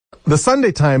The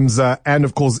Sunday Times and,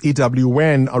 of course,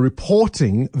 EWN are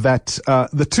reporting that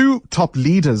the two top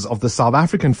leaders of the South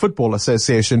African Football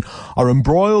Association are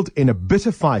embroiled in a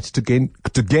bitter fight to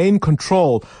gain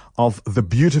control of the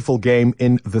beautiful game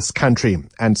in this country.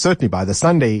 And certainly by the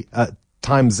Sunday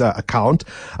Times account,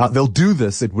 they'll do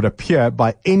this, it would appear,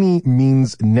 by any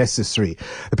means necessary.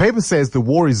 The paper says the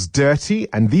war is dirty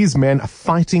and these men are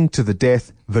fighting to the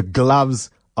death. The gloves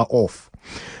are off.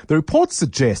 The report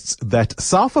suggests that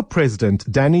SAFA President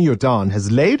Danny Jordaan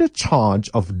has laid a charge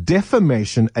of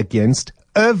defamation against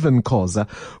Irvin Khoza,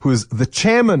 who is the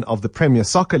chairman of the Premier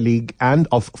Soccer League and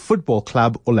of football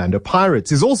club Orlando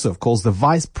Pirates. He's also, of course, the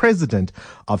vice president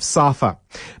of SAFA.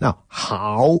 Now,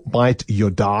 how might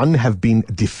Jordaan have been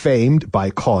defamed by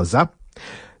Khoza?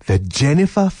 The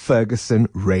Jennifer Ferguson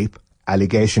rape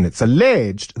allegation. It's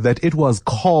alleged that it was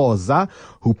Khoza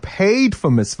who paid for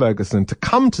Miss Ferguson to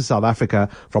come to South Africa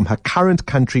from her current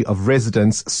country of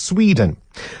residence, Sweden.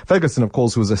 Ferguson, of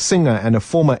course, who is a singer and a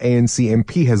former ANC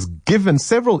MP, has given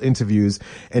several interviews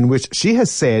in which she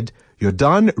has said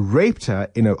Jordaan raped her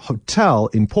in a hotel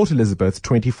in Port Elizabeth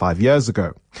 25 years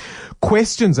ago.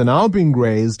 Questions are now being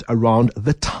raised around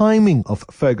the timing of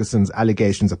Ferguson's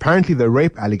allegations. Apparently, the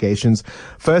rape allegations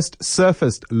first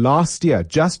surfaced last year,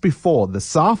 just before the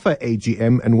SAFA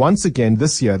AGM, and once again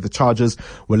this year, the charges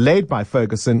were laid by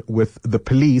Ferguson with the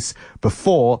police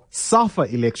before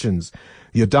SAFA elections.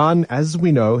 Jordaan, as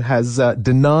we know, has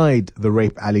denied the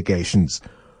rape allegations.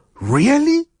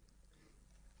 Really?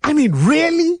 I mean,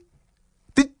 really?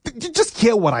 Did you just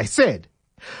hear what I said?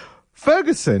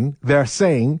 Ferguson, they're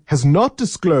saying, has not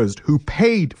disclosed who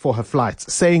paid for her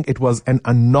flights, saying it was an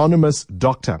anonymous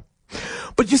doctor.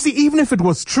 But you see, even if it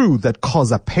was true that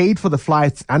Khoza paid for the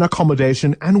flights and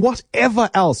accommodation and whatever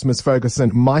else Miss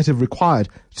Ferguson might have required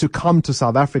to come to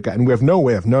South Africa, and we have no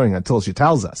way of knowing until she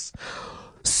tells us,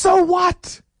 so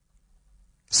what?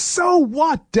 So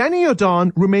what? Danny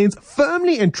Jordaan remains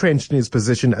firmly entrenched in his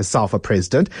position as SAFA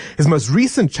president. His most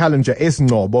recent challenger,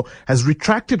 Esnobo, has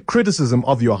retracted criticism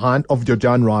of Jordaan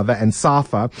and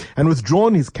SAFA and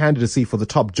withdrawn his candidacy for the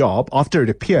top job after it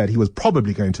appeared he was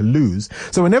probably going to lose.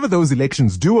 So whenever those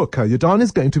elections do occur, Jordaan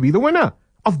is going to be the winner.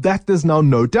 Of that, there's now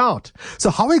no doubt. So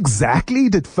how exactly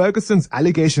did Ferguson's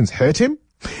allegations hurt him?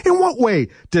 In what way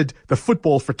did the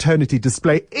football fraternity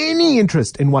display any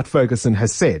interest in what Ferguson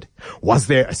has said? Was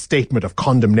there a statement of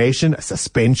condemnation, a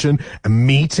suspension, a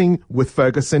meeting with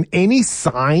Ferguson? Any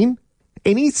sign?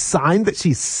 Any sign that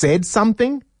she said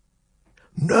something?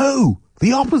 No.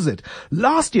 The opposite.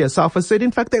 Last year, SAFA said, in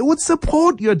fact, they would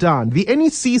support Jordaan. The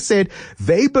NEC said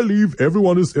they believe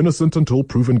everyone is innocent until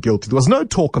proven guilty. There was no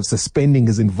talk of suspending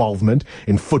his involvement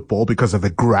in football because of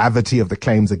the gravity of the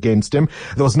claims against him.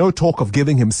 There was no talk of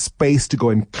giving him space to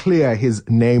go and clear his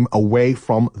name away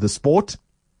from the sport.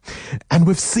 And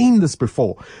we've seen this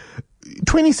before.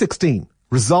 2016,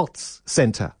 Results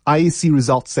Center, IEC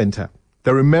Results Center.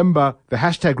 They remember the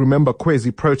hashtag Remember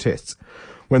Kwezi protests,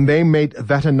 when they made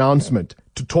that announcement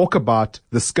to talk about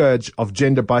the scourge of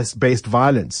gender-based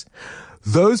violence.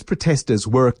 Those protesters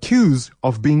were accused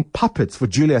of being puppets for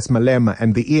Julius Malema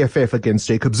and the EFF against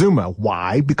Jacob Zuma.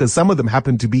 Why? Because some of them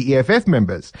happened to be EFF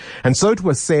members. And so it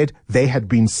was said they had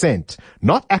been sent,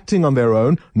 not acting on their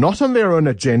own, not on their own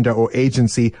agenda or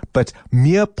agency, but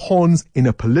mere pawns in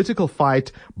a political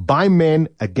fight by men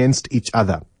against each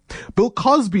other. Bill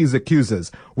Cosby's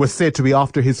accusers were said to be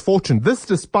after his fortune. This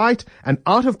despite an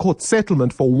out-of-court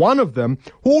settlement for one of them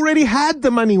who already had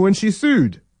the money when she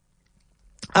sued.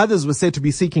 Others were said to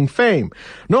be seeking fame.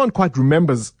 No one quite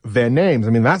remembers their names.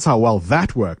 I mean, that's how well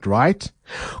that worked, right?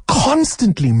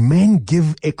 Constantly, men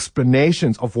give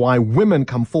explanations of why women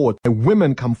come forward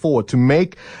to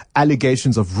make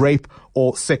allegations of rape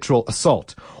or sexual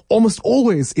assault. Almost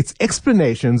always, it's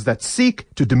explanations that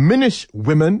seek to diminish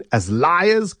women as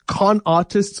liars, con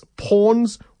artists,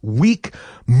 pawns, weak,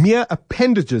 mere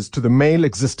appendages to the male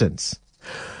existence.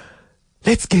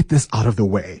 Let's get this out of the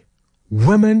way.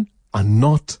 Women are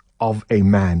not of a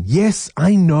man. Yes,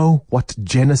 I know what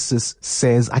Genesis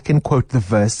says. I can quote the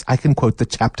verse. I can quote the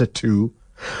chapter 2.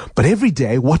 But every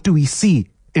day, what do we see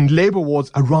in labor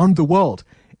wards around the world?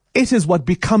 It is what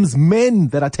becomes men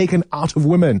that are taken out of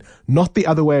women, not the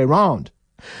other way around.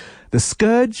 The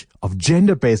scourge of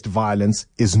gender-based violence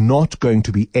is not going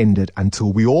to be ended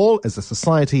until we all, as a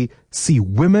society, see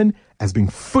women as being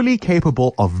fully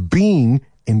capable of being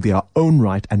in their own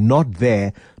right and not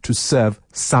there to serve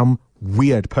some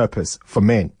weird purpose for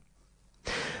men.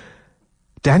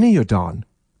 Danny Jordaan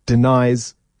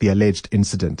denies the alleged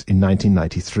incident in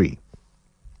 1993.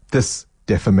 This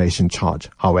defamation charge,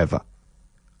 however,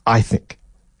 I think,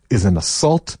 is an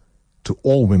assault to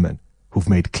all women who've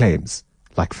made claims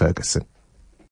like Ferguson.